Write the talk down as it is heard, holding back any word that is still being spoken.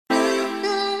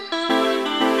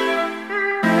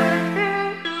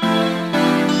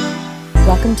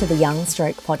Welcome to the Young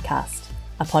Stroke Podcast,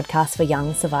 a podcast for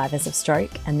young survivors of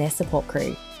stroke and their support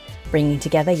crew, bringing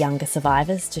together younger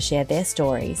survivors to share their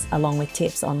stories along with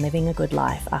tips on living a good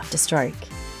life after stroke.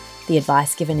 The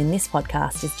advice given in this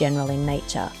podcast is general in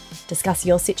nature. Discuss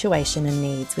your situation and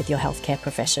needs with your healthcare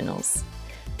professionals.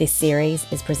 This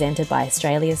series is presented by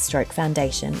Australia's Stroke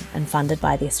Foundation and funded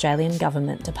by the Australian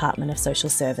Government Department of Social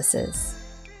Services.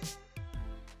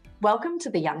 Welcome to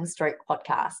the Young Stroke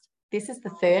Podcast. This is the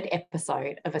third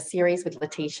episode of a series with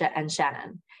Letisha and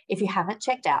Shannon. If you haven't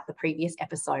checked out the previous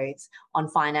episodes on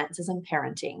finances and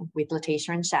parenting with Letisha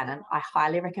and Shannon, I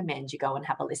highly recommend you go and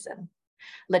have a listen.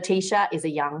 Letisha is a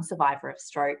young survivor of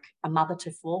stroke, a mother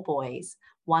to 4 boys,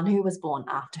 one who was born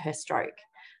after her stroke.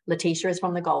 Letisha is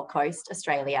from the Gold Coast,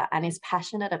 Australia, and is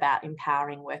passionate about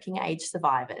empowering working age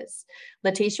survivors.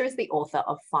 Letisha is the author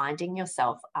of Finding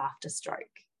Yourself After Stroke.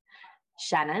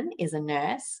 Shannon is a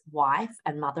nurse, wife,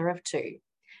 and mother of 2.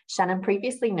 Shannon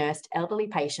previously nursed elderly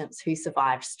patients who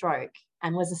survived stroke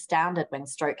and was astounded when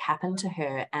stroke happened to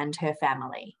her and her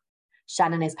family.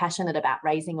 Shannon is passionate about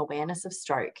raising awareness of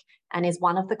stroke and is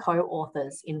one of the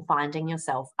co-authors in Finding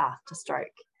Yourself After Stroke.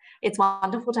 It's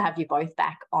wonderful to have you both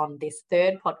back on this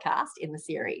third podcast in the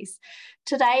series.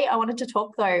 Today, I wanted to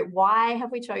talk, though, why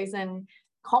have we chosen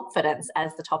confidence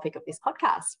as the topic of this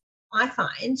podcast? I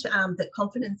find that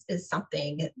confidence is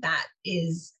something that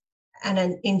is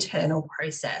an internal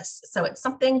process. So it's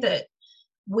something that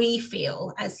we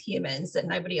feel as humans that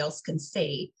nobody else can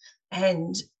see.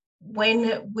 And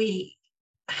when we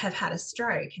have had a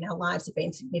stroke and our lives have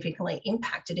been significantly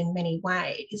impacted in many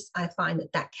ways, I find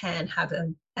that that can have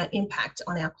an impact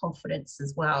on our confidence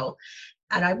as well.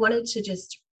 And I wanted to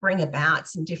just bring about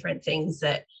some different things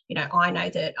that, I know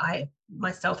that I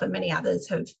myself and many others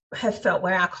have felt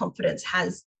where our confidence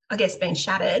has, I guess, been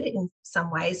shattered in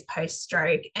some ways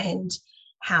post-stroke, and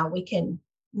how we can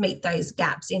meet those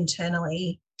gaps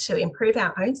internally to improve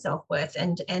our own self-worth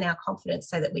and our confidence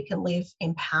so that we can live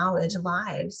empowered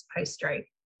lives post-stroke.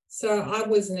 So I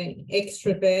was an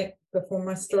extrovert before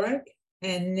my stroke,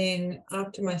 and then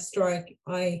after my stroke,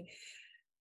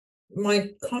 my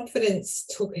confidence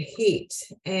took a hit,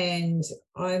 and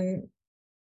I'm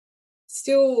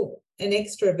still an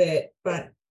extrovert, but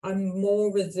I'm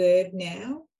more reserved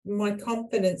now. My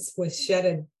confidence was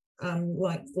shattered,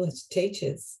 like the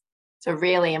teachers. It's a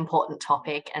really important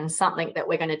topic and something that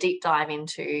we're going to deep dive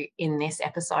into in this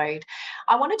episode.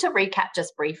 I wanted to recap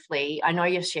just briefly. I know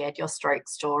you've shared your stroke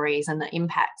stories and the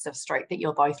impacts of stroke that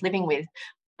you're both living with,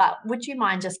 but would you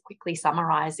mind just quickly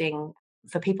summarising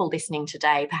for people listening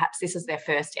today? Perhaps this is their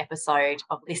first episode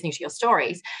of listening to your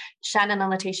stories. Shannon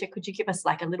and Letisha, could you give us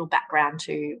like a little background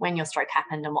to when your stroke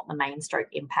happened and what the main stroke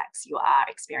impacts you are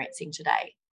experiencing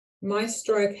today? My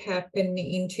stroke happened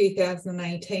in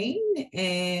 2018,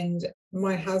 and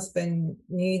my husband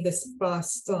knew the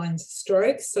fast signs of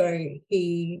stroke, so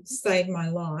he saved my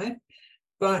life.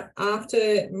 But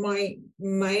after, my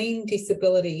main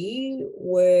disability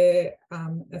were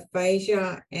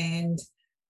aphasia and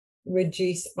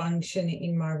reduced function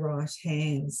in my right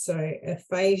hand. So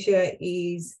aphasia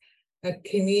is a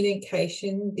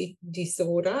communication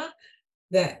disorder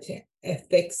that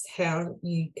affects how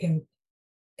you can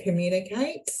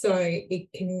communicate. So it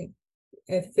can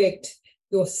affect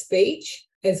your speech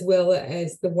as well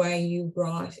as the way you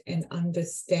write and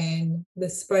understand the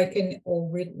spoken or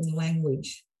written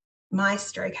language. My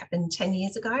stroke happened 10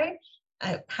 years ago.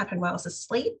 It happened while I was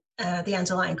asleep. The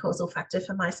underlying causal factor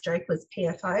for my stroke was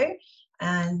PFO,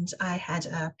 and I had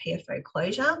a PFO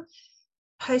closure.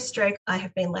 Post-stroke, I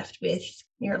have been left with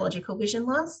neurological vision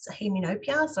loss,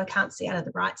 hemianopia, so I can't see out of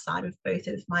the right side of both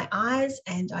of my eyes,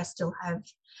 and I still have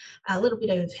a little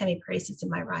bit of hemiparesis in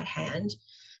my right hand.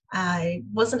 I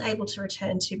wasn't able to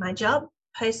return to my job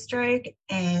post-stroke,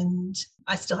 and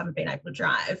I still haven't been able to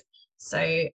drive.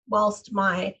 So whilst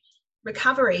my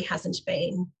recovery hasn't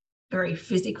been very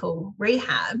physical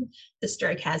rehab, the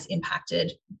stroke has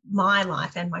impacted my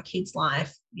life and my kids'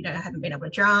 life. I haven't been able to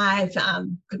drive,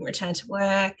 couldn't return to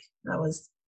work. I was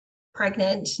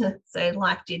pregnant, so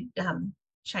life did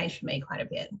change for me quite a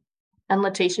bit. And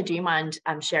Letisha, do you mind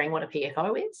sharing what a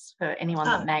PFO is for anyone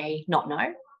that may not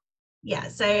know? Yeah,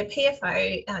 so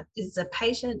PFO is a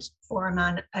patient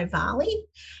foramen ovale,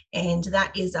 and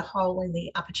that is a hole in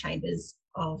the upper chambers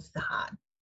of the heart.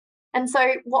 And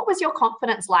so what was your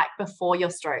confidence like before your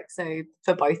stroke? So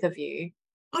for both of you?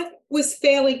 I was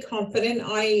fairly confident.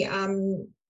 I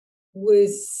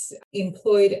was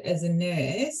employed as a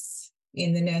nurse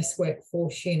in the nurse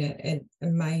workforce unit at a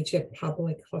major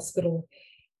public hospital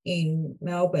in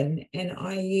Melbourne, and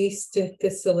I used to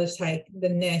facilitate the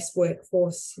nurse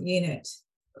workforce unit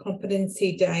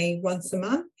competency day once a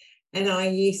month, And I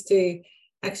used to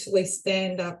actually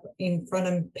stand up in front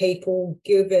of people,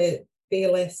 give a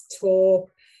BLS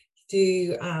talk,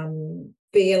 do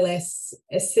BLS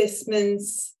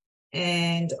assessments,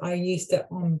 and I used it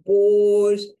on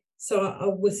board. So I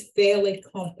was fairly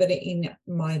confident in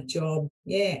my job.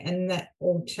 Yeah, and that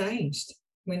all changed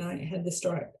when I had the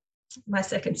stroke. My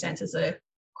circumstances are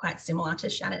quite similar to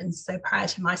Shannon's. So prior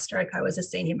to my stroke, I was a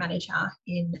senior manager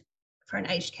for an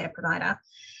aged care provider,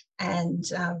 and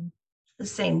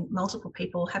seen multiple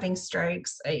people having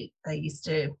strokes. I used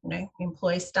to,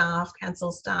 employ staff,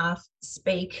 counsel staff,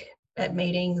 speak at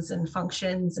meetings and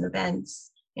functions and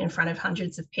events in front of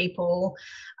hundreds of people.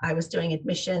 I was doing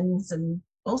admissions and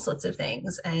all sorts of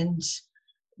things. And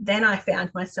then I found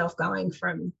myself going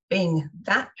from being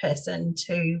that person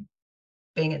to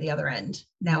being at the other end.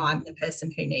 Now I'm the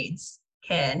person who needs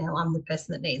care. Now I'm the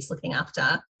person that needs looking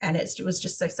after. And it was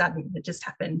just so sudden. It just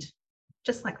happened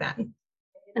just like that.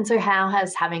 And so how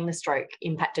has having the stroke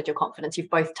impacted your confidence? You've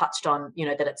both touched on,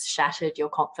 that it's shattered your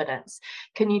confidence.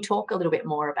 Can you talk a little bit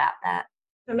more about that?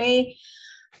 For me,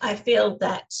 I feel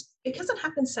that because it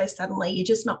happens so suddenly, you're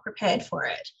just not prepared for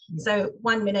it. Yeah. So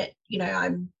 1 minute,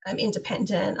 I'm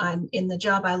independent, I'm in the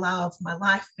job I love, my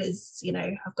life is,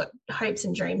 I've got hopes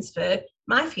and dreams for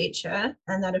my future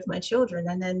and that of my children.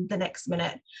 And then the next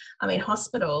minute I'm in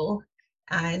hospital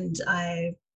and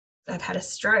I've had a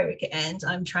stroke and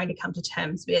I'm trying to come to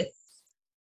terms with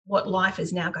what life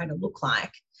is now going to look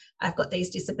like. I've got these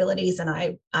disabilities, and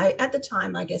I at the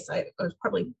time, I guess I was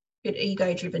probably a bit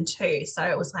ego driven too. So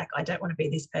it was like, I don't want to be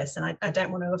this person. I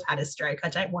don't want to have had a stroke. I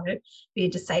don't want to be a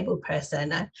disabled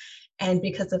person. And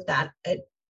because of that, it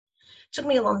took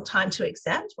me a long time to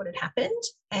accept what had happened.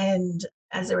 And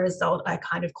as a result, I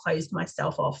kind of closed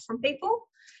myself off from people.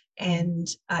 And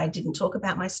I didn't talk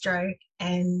about my stroke.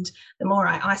 And the more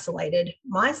I isolated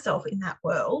myself in that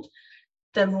world,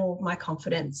 the more my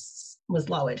confidence was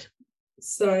lowered.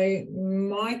 So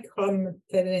my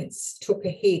confidence took a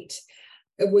hit.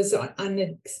 It was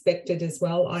unexpected as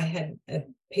well. I had a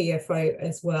PFO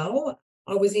as well.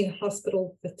 I was in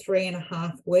hospital for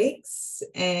 3.5 weeks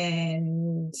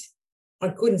and I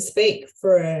couldn't speak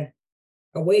for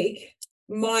a week.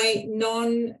 My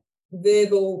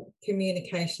non-verbal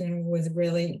communication was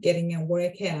really getting a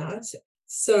workout.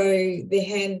 So the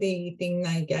handy thing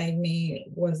they gave me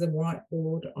was a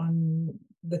whiteboard on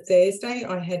the Thursday.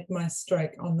 I had my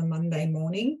stroke on the Monday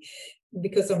morning.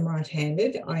 Because I'm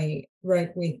right-handed, I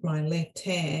wrote with my left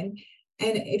hand,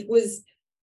 and it was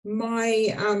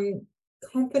my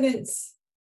confidence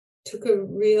took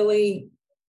a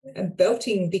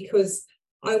belting because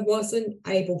I wasn't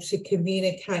able to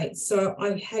communicate. So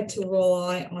I had to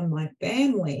rely on my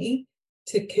family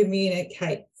to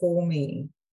communicate for me.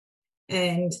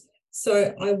 And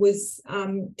so I was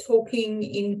talking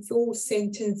in full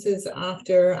sentences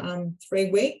after 3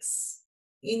 weeks.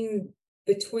 In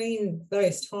between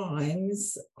those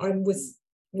times, I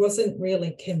wasn't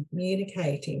really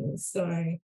communicating. So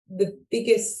the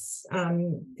biggest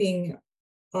thing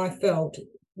I felt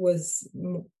was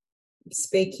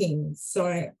speaking. So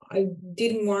I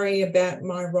didn't worry about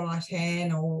my right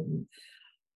hand, or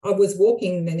I was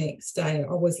walking the next day.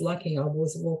 I was lucky I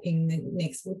was walking the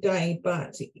next day,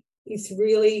 but it's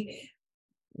really,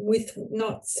 with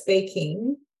not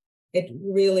speaking, it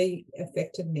really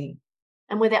affected me.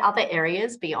 And were there other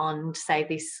areas beyond, say,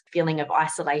 this feeling of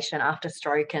isolation after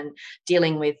stroke and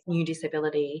dealing with new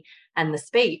disability and the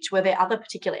speech? Were there other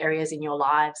particular areas in your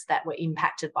lives that were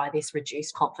impacted by this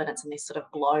reduced confidence and this sort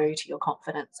of blow to your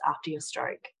confidence after your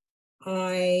stroke?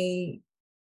 I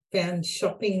found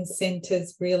shopping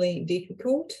centres really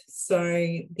difficult. So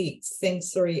the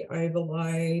sensory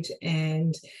overload,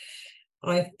 and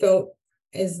I felt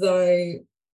as though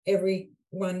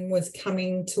everyone was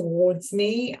coming towards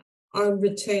me. I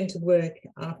returned to work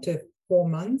after 4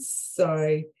 months,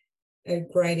 so a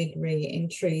graded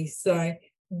re-entry. So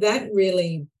that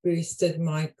really boosted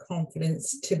my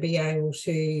confidence to be able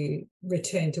to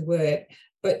return to work.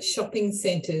 But shopping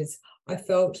centres, I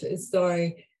felt as though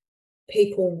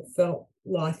people felt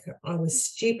like I was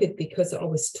stupid because I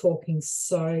was talking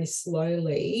so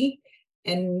slowly.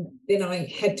 And then I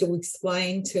had to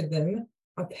explain to them,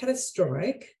 I've had a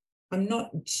stroke, I'm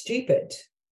not stupid.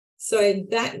 So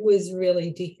that was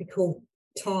really difficult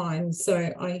time. So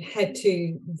I had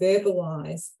to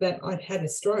verbalise that I'd had a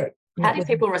stroke. How did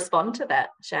people respond to that,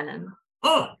 Shannon?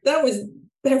 Oh,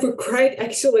 they were great,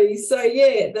 actually. So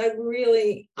yeah, they're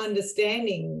really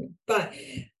understanding. But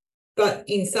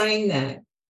in saying that,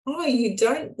 oh, you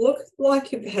don't look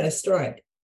like you've had a stroke.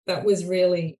 That was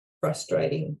really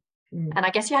frustrating. And I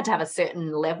guess you had to have a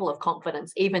certain level of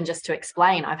confidence, even just to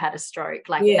explain I've had a stroke.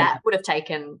 Like that would have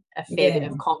taken a fair bit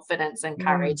of confidence and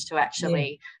courage to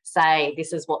actually say,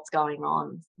 this is what's going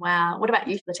on. Wow. What about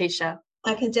you, Letisha?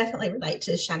 I can definitely relate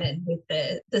to Shannon with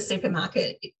the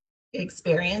supermarket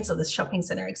experience or the shopping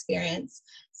centre experience.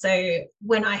 So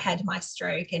when I had my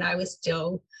stroke and I was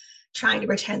still trying to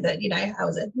pretend that, I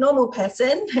was a normal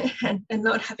person and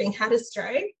not having had a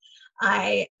stroke,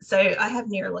 I have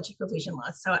neurological vision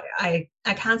loss. So I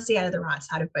can't see out of the right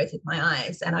side of both of my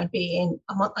eyes. And I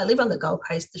live on the Gold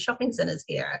Coast. The shopping centres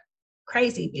here are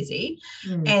crazy busy.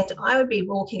 And I would be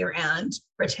walking around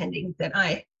pretending that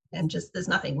I am there's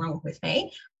nothing wrong with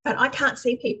me, but I can't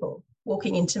see people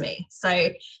walking into me. So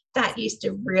that used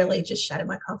to really just shatter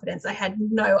my confidence. I had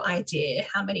no idea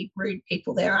how many rude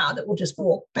people there are that will just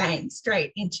walk bang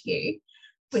straight into you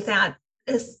without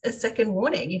a second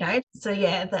warning, So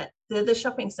yeah, that the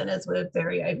shopping centres were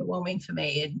very overwhelming for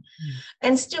me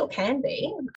and still can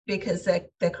be, because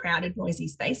they're crowded, noisy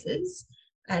spaces.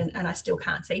 And I still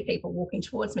can't see people walking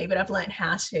towards me, but I've learned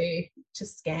how to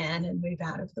scan and move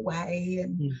out of the way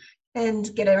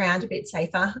and get around a bit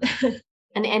safer.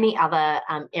 And any other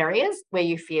areas where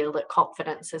you feel that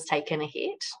confidence has taken a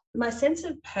hit? My sense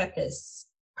of purpose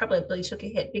probably took a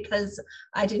hit because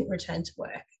I didn't return to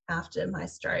work after my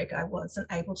stroke. I wasn't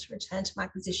able to return to my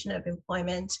position of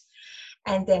employment.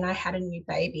 And then I had a new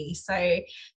baby. So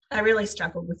I really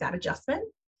struggled with that adjustment.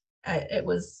 It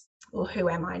was, well, who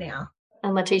am I now?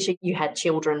 And Letisha, you had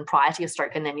children prior to your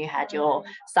stroke and then you had your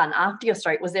son after your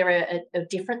stroke. Was there a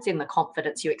difference in the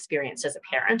confidence you experienced as a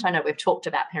parent? I know we've talked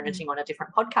about parenting on a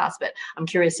different podcast, but I'm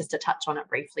curious just to touch on it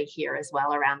briefly here as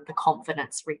well around the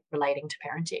confidence relating to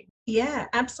parenting. Yeah,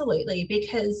 absolutely.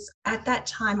 Because at that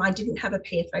time I didn't have a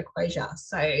PFO closure.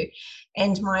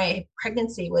 And my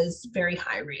pregnancy was very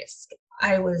high risk.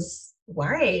 I was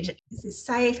worried, is this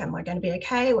safe? Am I going to be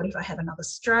okay? What if I have another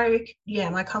stroke? Yeah,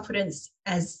 my confidence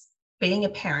as being a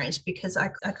parent, because I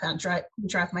can't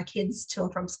drive my kids to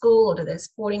and from school or to their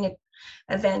sporting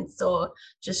events or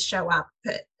just show up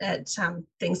at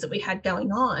things that we had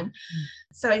going on.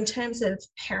 So in terms of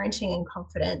parenting and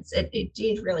confidence, it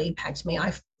did really impact me.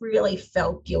 I really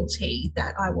felt guilty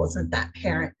that I wasn't that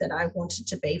parent that I wanted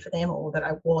to be for them, or that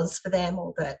I was for them,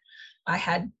 or that I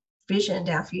had visioned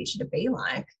our future to be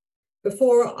like.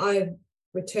 Before I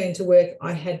returned to work,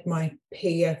 I had my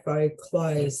PFO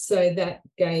closed. So that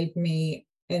gave me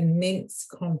immense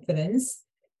confidence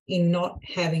in not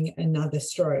having another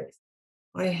stroke.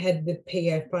 I had the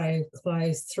PFO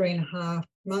closed 3.5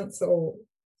 months or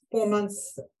 4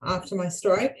 months after my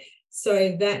stroke.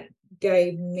 So that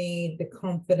gave me the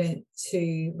confidence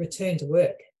to return to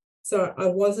work. So I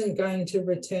wasn't going to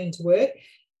return to work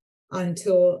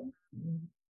until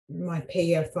my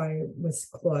PFO was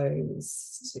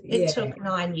closed. It took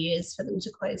 9 years for them to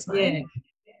close mine.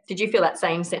 Yeah. Did you feel that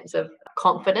same sense of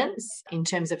confidence in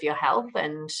terms of your health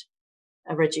and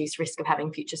a reduced risk of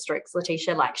having future strokes,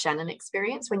 Letisha, like Shannon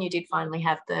experienced when you did finally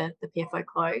have the PFO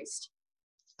closed?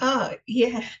 Oh,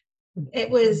 yeah.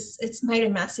 It's made a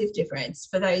massive difference.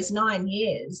 For those 9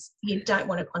 years, you don't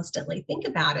want to constantly think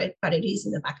about it, but it is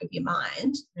in the back of your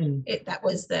mind. That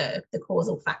was the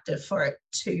causal factor for it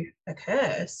to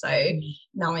occur. So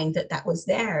knowing that was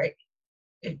there,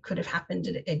 it could have happened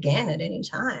again at any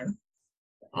time.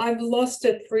 I've lost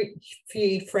a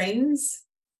few friends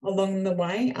along the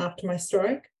way after my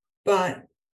stroke, but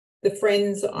the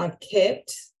friends I've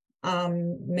kept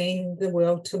mean the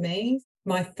world to me.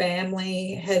 My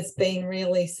family has been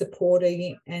really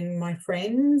supportive and my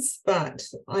friends, but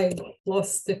I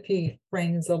lost a few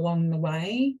friends along the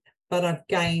way, but I've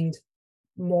gained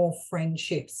more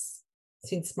friendships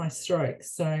since my stroke.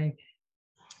 So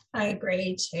I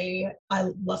agree too. I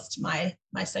lost my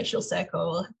social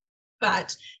circle,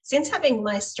 but since having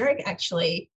my stroke,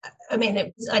 actually,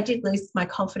 I did lose my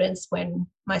confidence when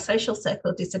my social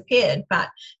circle disappeared, but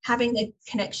having the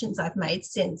connections I've made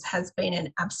since has been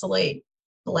an absolute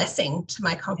blessing to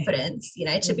my confidence,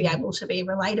 to be able to be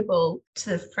relatable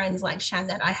to friends like Shan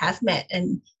that I have met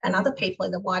and other people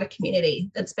in the wider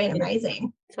community. That's been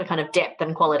amazing. So kind of depth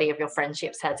and quality of your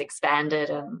friendships has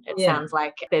expanded, and it sounds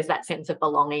like there's that sense of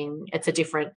belonging. It's a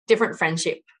different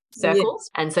friendship circles.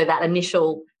 And so that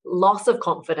initial loss of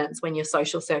confidence when your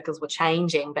social circles were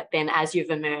changing, but then as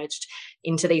you've emerged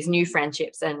into these new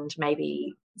friendships and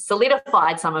maybe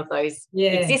solidified some of those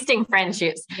existing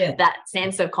friendships, that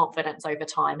sense of confidence over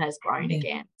time has grown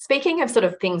again. Speaking of sort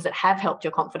of things that have helped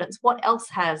your confidence, what else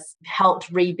has helped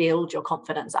rebuild your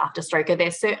confidence after stroke? Are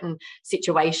there certain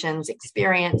situations,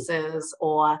 experiences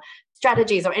or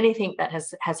strategies or anything that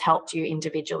has helped you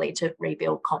individually to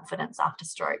rebuild confidence after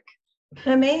stroke?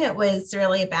 For me, it was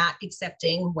really about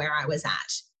accepting where I was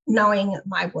at, knowing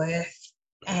my worth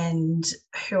and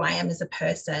who I am as a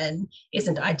person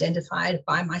isn't identified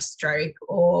by my stroke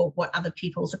or what other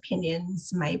people's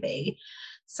opinions may be.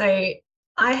 So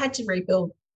I had to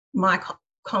rebuild my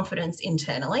confidence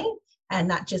internally. And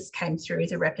that just came through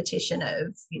the repetition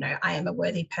of, I am a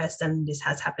worthy person. This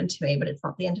has happened to me, but it's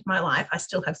not the end of my life. I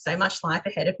still have so much life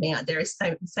ahead of me. There is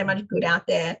so much good out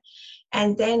there.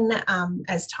 And then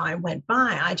as time went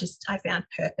by, I found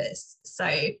purpose. So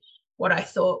what I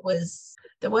thought was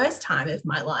the worst time of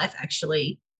my life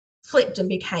actually flipped and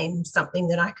became something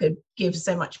that I could give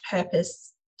so much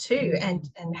purpose to and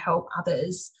help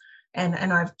others. And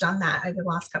I've done that over the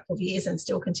last couple of years and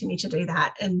still continue to do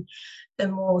that. And the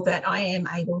more that I am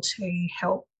able to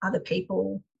help other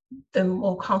people, the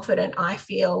more confident I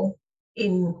feel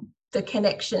in the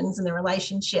connections and the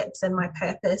relationships and my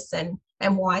purpose and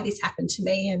why this happened to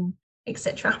me and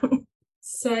etc.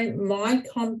 So my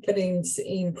confidence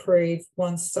improved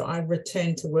once I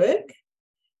returned to work,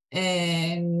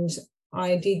 and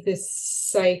I did the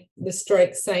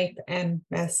Stroke Safe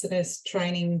Ambassadors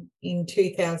training in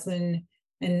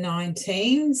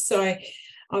 2019. So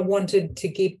I wanted to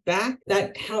give back.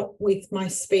 That helped with my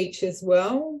speech as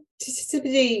well, just to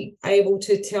be able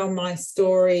to tell my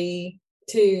story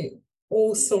to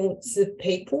all sorts of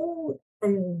people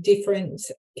from different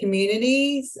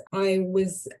communities. I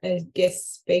was a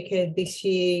guest speaker this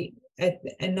year at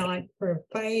A Night for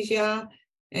Aphasia,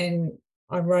 and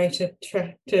I wrote a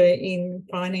chapter in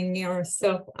Finding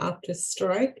Yourself After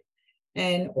Stroke,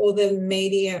 and all the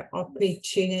media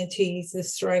opportunities the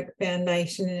Stroke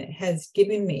Foundation has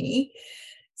given me.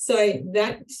 So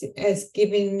that has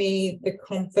given me the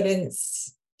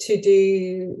confidence to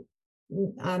do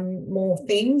more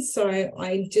things. So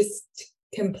I just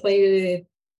completed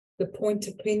the Point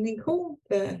to Pinnacle,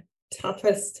 the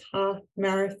toughest half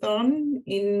marathon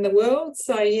in the world.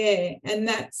 So yeah, and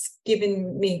that's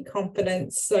given me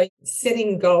confidence. So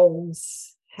setting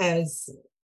goals has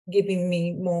given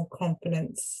me more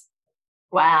confidence.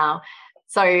 Wow.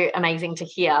 So amazing to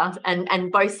hear,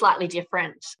 and both slightly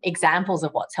different examples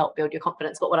of what's helped build your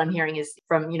confidence. But what I'm hearing is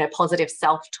from, positive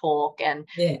self-talk and,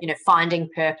 finding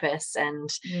purpose and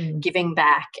giving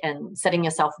back and setting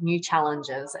yourself new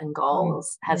challenges and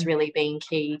goals has really been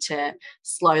key to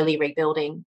slowly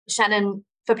rebuilding. Shannon,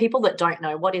 for people that don't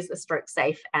know, what is the Stroke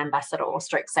Safe Ambassador or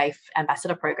Stroke Safe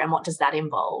Ambassador program? What does that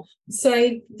involve?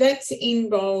 So that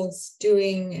involves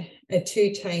doing a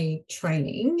 2-day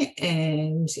training,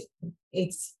 and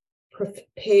it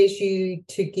prepares you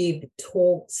to give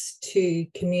talks to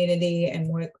community and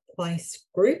workplace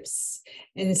groups.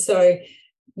 And so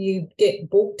you get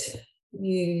booked,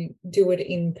 you do it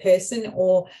in person,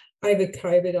 or over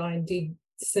COVID I did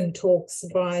some talks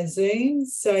via Zoom.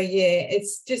 So yeah,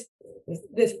 it's just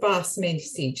the fast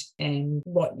message and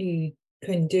what you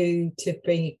can do to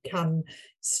become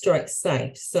stroke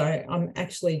safe. So I'm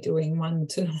actually doing one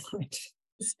tonight.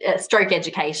 Stroke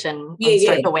education,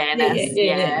 stroke awareness,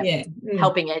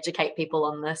 helping educate people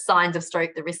on the signs of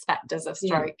stroke, the risk factors of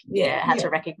stroke, how to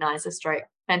recognise a stroke.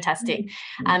 Fantastic.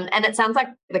 And it sounds like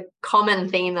the common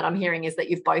theme that I'm hearing is that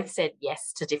you've both said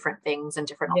yes to different things and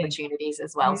different opportunities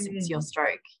as well since your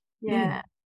stroke.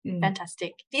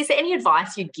 Fantastic. Is there any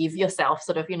advice you'd give yourself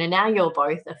sort of, now you're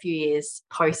both a few years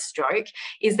post-stroke,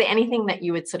 is there anything that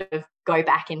you would sort of go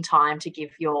back in time to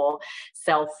give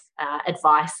yourself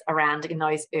advice around in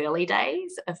those early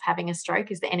days of having a stroke?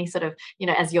 Is there any sort of,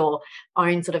 as your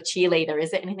own sort of cheerleader,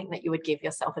 is there anything that you would give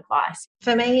yourself advice?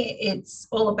 For me, it's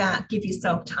all about give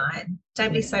yourself time.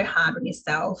 Don't be so hard on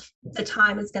yourself. The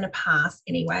time is going to pass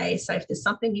anyway. So if there's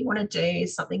something you want to do,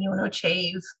 something you want to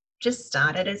achieve, just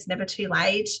start it. It's never too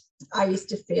late. I used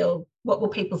to feel, what will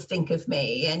people think of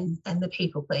me, and the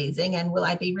people pleasing, and will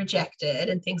I be rejected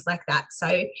and things like that.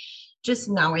 So just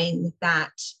knowing that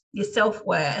your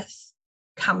self-worth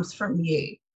comes from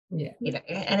you, and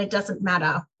it doesn't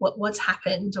matter what's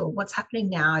happened or what's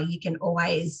happening now. You can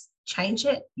always change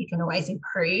it. You can always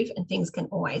improve, and things can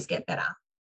always get better.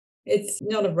 It's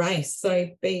not a race, so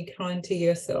be kind to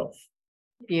yourself.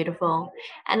 Beautiful.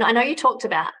 And I know you talked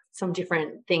about some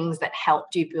different things that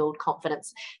helped you build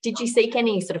confidence. Did you seek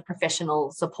any sort of professional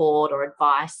support or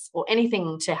advice or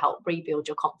anything to help rebuild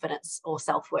your confidence or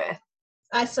self-worth?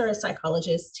 I saw a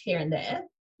psychologist here and there,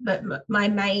 but my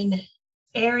main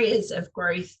areas of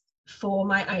growth for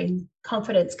my own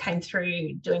confidence came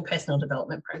through doing personal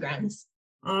development programs.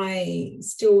 I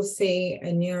still see a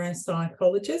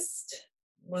neuropsychologist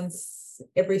once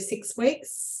every 6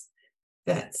 weeks.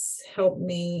 That's helped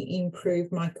me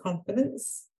improve my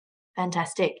confidence.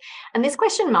 Fantastic. And this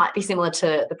question might be similar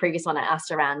to the previous one I asked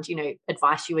around,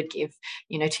 advice you would give,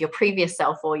 to your previous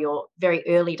self or your very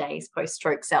early days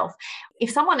post-stroke self. If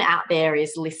someone out there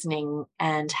is listening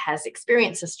and has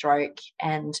experienced a stroke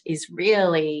and is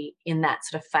really in that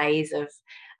sort of phase of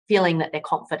feeling that their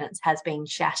confidence has been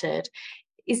shattered,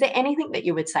 is there anything that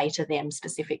you would say to them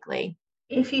specifically?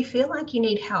 If you feel like you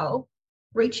need help,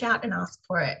 reach out and ask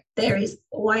for it. There is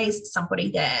always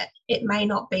somebody there. It may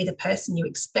not be the person you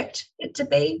expect it to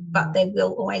be, but there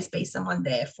will always be someone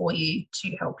there for you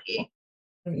to help you.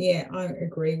 Yeah, I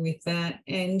agree with that.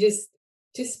 And just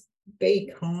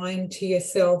be kind to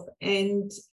yourself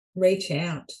and reach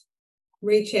out.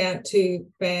 Reach out to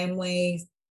families,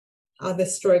 other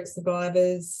stroke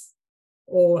survivors,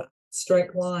 or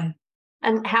Stroke Line.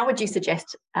 And how would you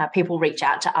suggest people reach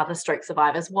out to other stroke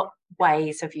survivors? What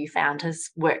ways have you found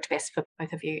has worked best for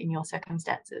both of you in your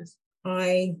circumstances?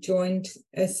 I joined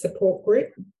a support group,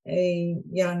 a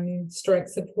young stroke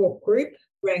support group,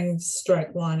 rang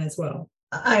Stroke Line as well.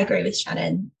 I agree with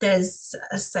Shannon. There's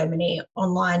so many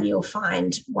online. You'll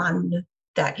find one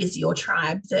that is your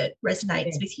tribe that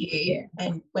resonates with you. Yeah.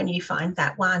 And when you find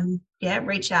that one,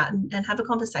 reach out and have a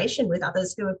conversation with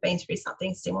others who have been through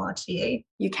something similar to you.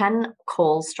 You can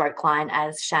call Stroke Line,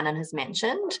 as Shannon has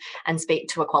mentioned, and speak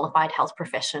to a qualified health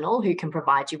professional who can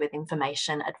provide you with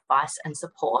information, advice and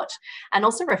support, and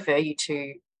also refer you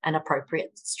to an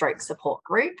appropriate stroke support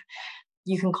group.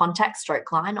 You can contact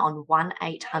Stroke Line on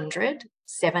 1800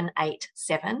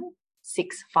 787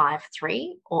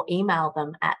 653 or email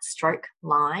them at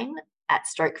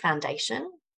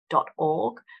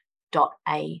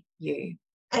strokeline@strokefoundation.org.au.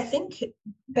 I think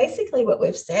basically what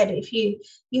we've said, if you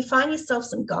find yourself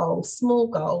some goals, small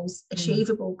goals,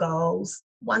 achievable goals,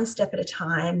 one step at a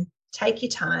time, take your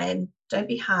time, don't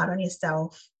be hard on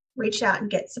yourself, reach out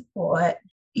and get support.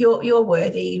 You're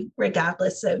worthy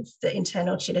regardless of the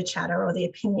internal chitter chatter or the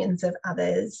opinions of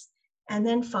others. And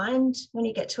then find, when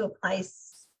you get to a place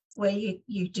where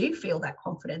you do feel that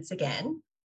confidence again,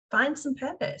 find some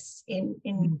purpose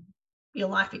in your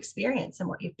life experience and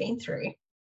what you've been through.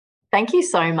 Thank you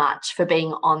so much for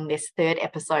being on this third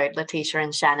episode, Letisha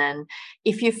and Shannon.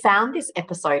 If you found this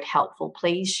episode helpful,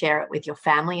 please share it with your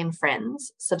family and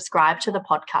friends, subscribe to the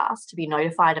podcast to be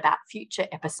notified about future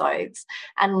episodes,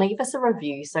 and leave us a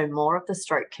review so more of the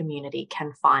stroke community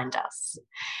can find us.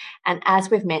 And as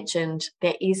we've mentioned,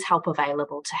 there is help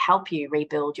available to help you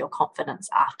rebuild your confidence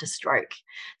after stroke.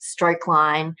 Stroke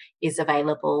Line is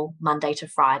available Monday to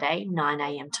Friday, 9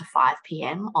 a.m. to 5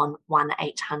 p.m. on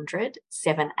 1800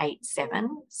 787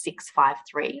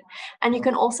 653. And you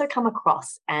can also come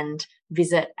across and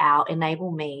visit our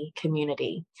Enable Me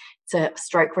community. It's a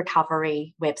stroke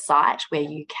recovery website where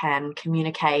you can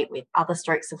communicate with other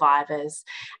stroke survivors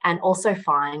and also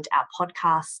find our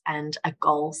podcasts and a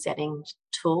goal setting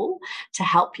tool to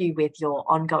help you with your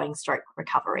ongoing stroke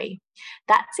recovery.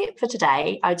 That's it for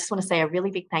today. I just want to say a really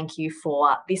big thank you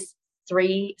for this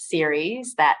 3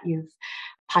 series that you've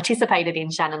participated in,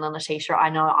 Shannon and Letisha. I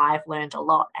know I've learned a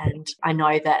lot, and I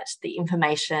know that the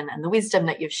information and the wisdom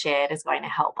that you've shared is going to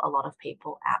help a lot of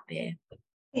people out there.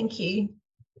 Thank you.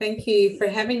 Thank you for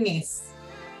having us.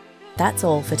 That's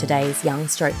all for today's Young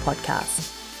Stroke podcast.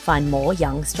 Find more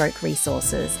Young Stroke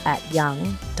resources at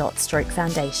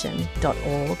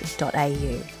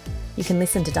young.strokefoundation.org.au. You can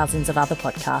listen to dozens of other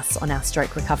podcasts on our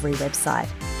stroke recovery website,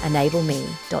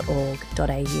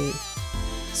 enableme.org.au.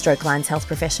 Stroke Line's health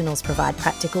professionals provide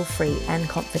practical, free and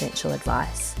confidential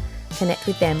advice. Connect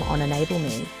with them on Enable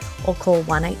Me or call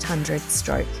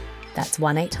 1-800-STROKE. That's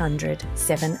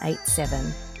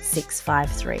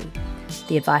 1-800-787-653.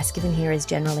 The advice given here is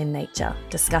general in nature.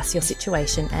 Discuss your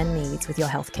situation and needs with your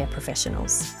healthcare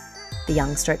professionals. The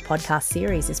Young Stroke podcast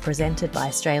series is presented by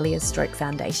Australia's Stroke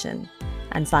Foundation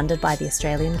and funded by the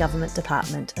Australian Government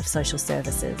Department of Social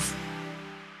Services.